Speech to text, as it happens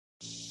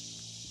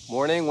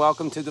Morning,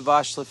 welcome to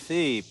Devash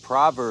Lafi,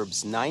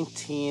 Proverbs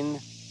 19,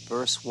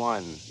 verse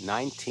 1.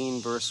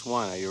 19, verse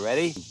 1. Are you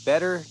ready?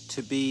 Better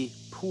to be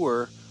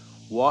poor,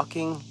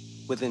 walking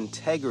with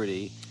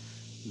integrity,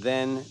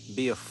 than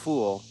be a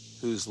fool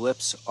whose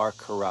lips are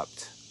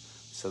corrupt.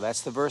 So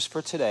that's the verse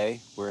for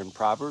today. We're in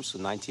Proverbs, the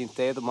 19th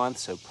day of the month,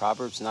 so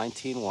Proverbs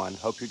 19:1.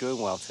 Hope you're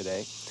doing well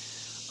today.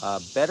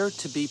 Better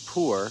to be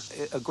poor.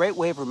 A great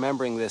way of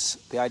remembering this,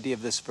 the idea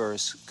of this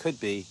verse, could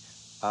be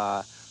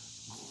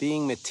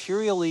being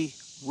materially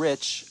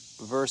rich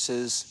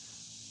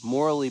versus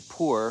morally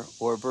poor,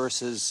 or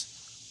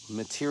versus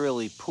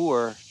materially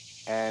poor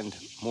and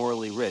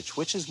morally rich.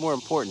 Which is more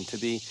important, to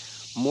be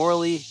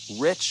morally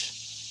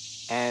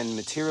rich and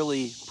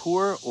materially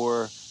poor,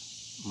 or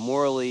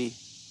morally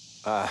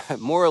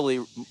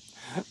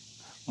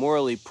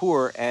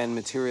poor and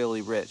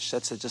materially rich?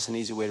 That's just an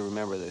easy way to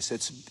remember this.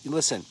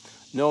 Listen,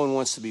 no one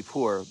wants to be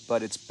poor,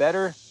 but it's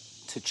better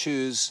to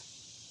choose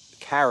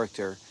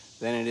character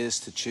than it is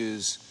to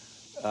choose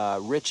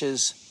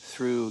riches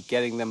through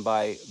getting them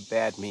by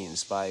bad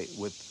means,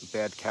 with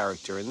bad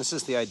character. And this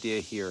is the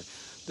idea here.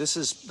 This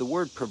is the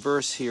word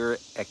perverse here.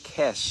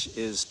 Ekesh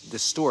is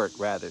distort,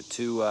 rather,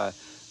 to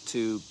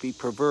be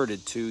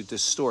perverted, to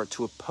distort,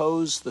 to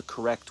oppose the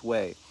correct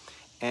way.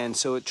 And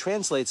so it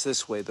translates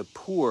this way: the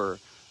poor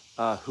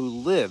who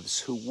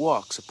lives, who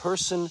walks, a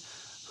person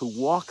who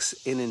walks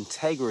in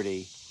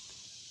integrity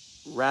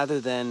rather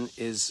than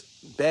is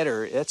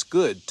better. That's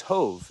good.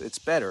 Tov. It's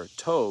better.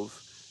 Tov.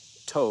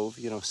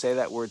 Say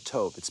that word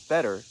tov. It's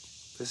better.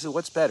 This is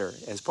what's better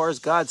as far as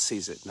God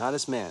sees it, not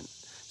as man.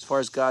 As far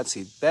as God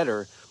sees it,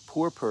 better,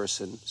 poor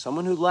person,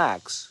 someone who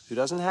lacks, who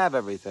doesn't have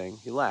everything,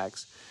 he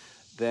lacks,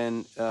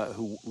 than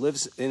who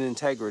lives in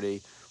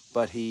integrity,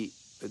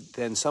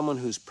 than someone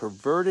whose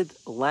perverted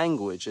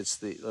language, it's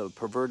the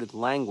perverted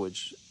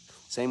language,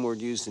 same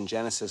word used in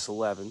Genesis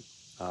 11,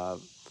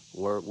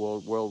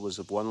 world was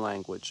of one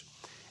language,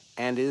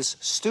 and is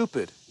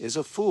stupid, is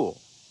a fool.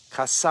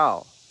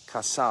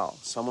 Kasal,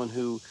 someone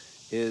who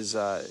is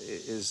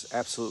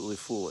absolutely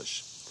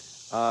foolish.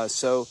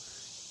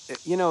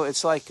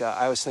 It's like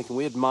I was thinking,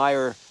 we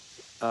admire,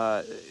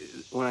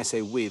 when I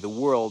say we, the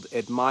world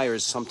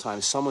admires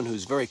sometimes someone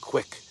who's very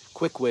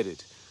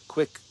quick-witted,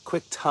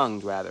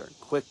 quick-tongued, rather,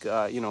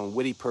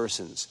 witty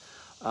persons.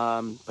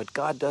 But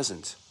God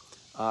doesn't.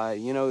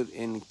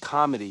 In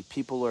comedy,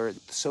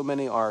 so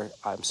many are,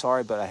 I'm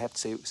sorry, but I have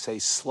to say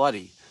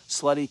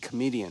slutty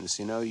comedians.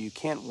 You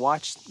can't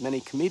watch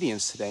many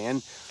comedians today.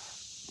 And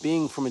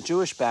being from a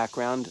Jewish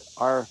background,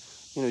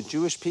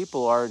 Jewish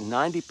people are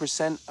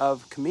 90%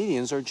 of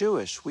comedians are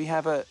Jewish.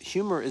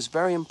 Humor is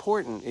very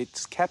important.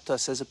 It's kept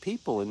us as a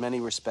people in many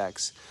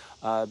respects,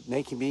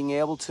 being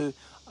able to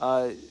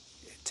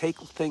take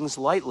things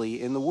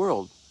lightly in the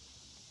world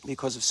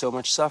because of so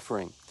much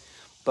suffering.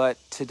 But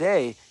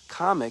today,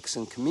 comics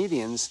and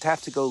comedians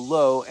have to go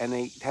low, and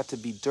they have to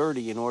be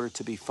dirty in order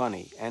to be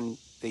funny, and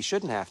they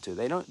shouldn't have to.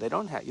 You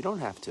don't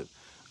have to.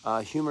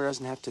 Humor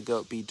doesn't have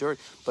to be dirty,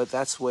 but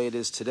that's the way it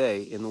is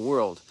today in the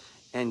world.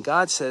 And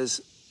God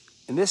says,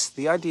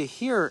 the idea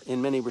here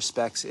in many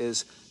respects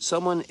is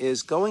someone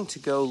is going to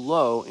go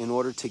low in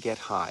order to get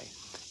high,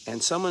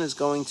 and someone is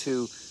going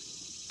to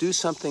do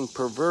something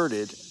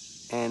perverted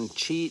and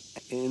cheat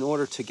in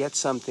order to get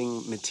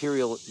something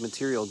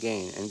material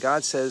gain. And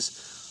God says,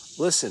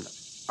 listen,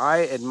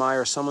 I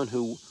admire someone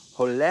who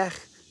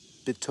holech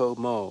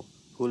b'tomo,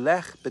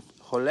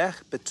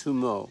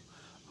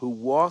 who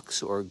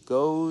walks or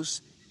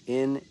goes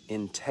in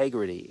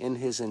integrity, in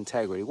his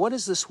integrity. What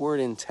is this word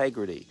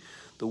integrity?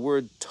 The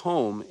word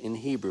tom in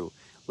Hebrew.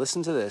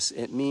 Listen to this.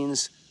 It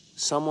means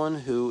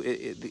someone who,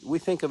 we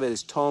think of it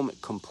as tom,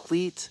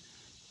 complete,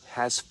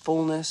 has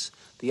fullness.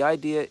 The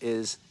idea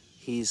is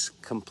he's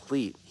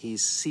complete. He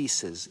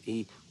ceases.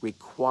 He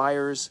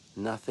requires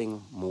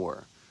nothing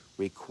more.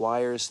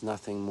 Requires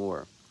nothing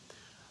more.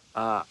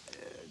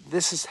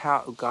 This is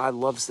how God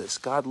loves this.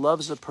 God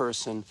loves a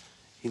person,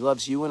 he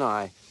loves you and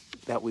I,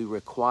 that we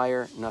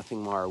require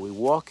nothing more. We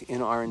walk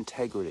in our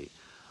integrity.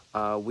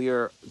 We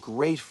are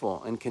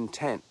grateful and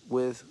content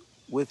with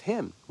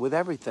him, with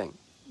everything.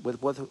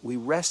 We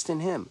rest in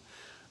him.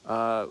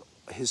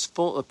 His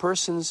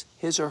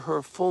or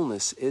her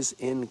fullness is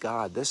in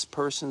God. This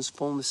person's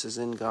fullness is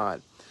in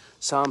God.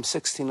 Psalm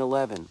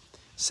 16:11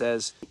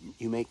 says,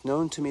 "You make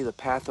known to me the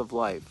path of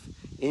life.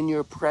 In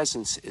your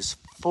presence is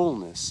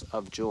fullness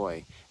of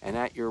joy, and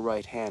at your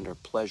right hand are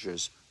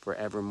pleasures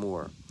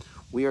forevermore."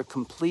 We are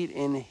complete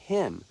in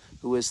him,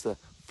 who is the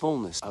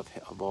fullness of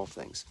all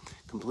things.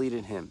 Complete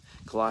in him.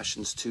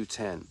 Colossians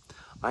 2:10.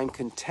 I'm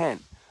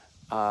content.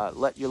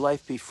 Let your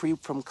life be free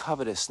from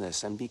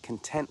covetousness, and be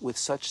content with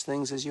such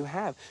things as you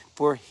have.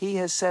 For he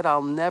has said,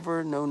 I'll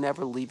never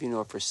leave you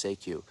nor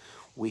forsake you.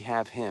 We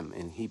have him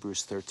in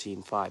Hebrews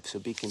 13:5. So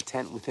be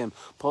content with him.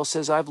 Paul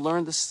says, I've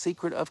learned the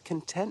secret of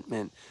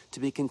contentment, to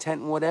be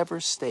content in whatever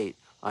state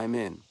I'm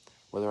in,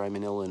 whether I'm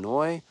in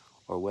Illinois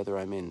or whether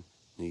I'm in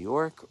New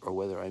York or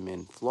whether I'm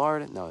in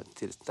Florida. No,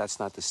 that's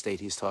not the state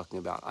he's talking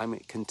about. I'm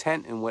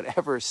content in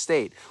whatever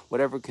state,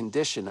 whatever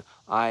condition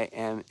I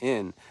am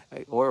in,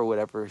 or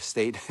whatever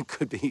state, it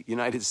could be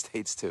United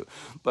States too.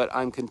 But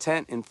I'm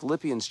content in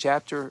Philippians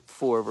chapter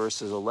 4,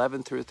 verses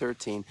 11 through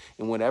 13.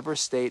 In whatever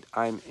state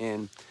I'm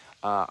in,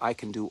 I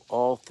can do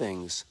all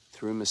things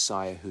through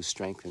Messiah who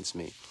strengthens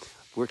me.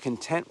 We're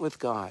content with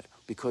God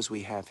because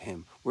we have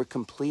him. We're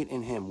complete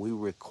in him. We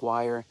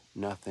require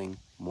nothing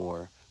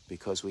more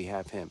because we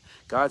have him.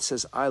 God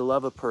says, I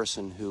love a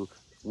person who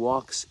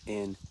walks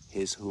in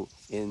his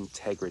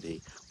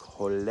integrity.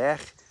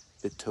 Kolech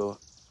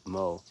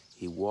b'tomo.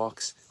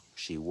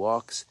 She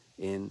walks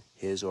in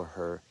his or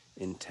her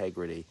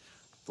integrity.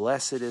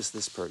 Blessed is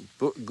this person,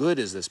 good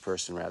is this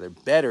person rather,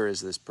 better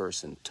is this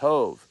person,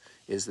 tov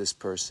is this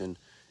person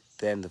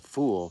than the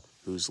fool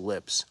whose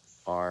lips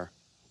are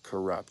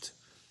corrupt.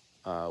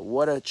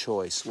 What a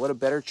choice. What a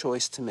better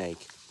choice to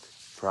make.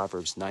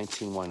 Proverbs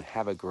 19:1.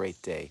 Have a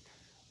great day.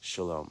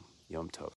 Shalom. Yom Tov.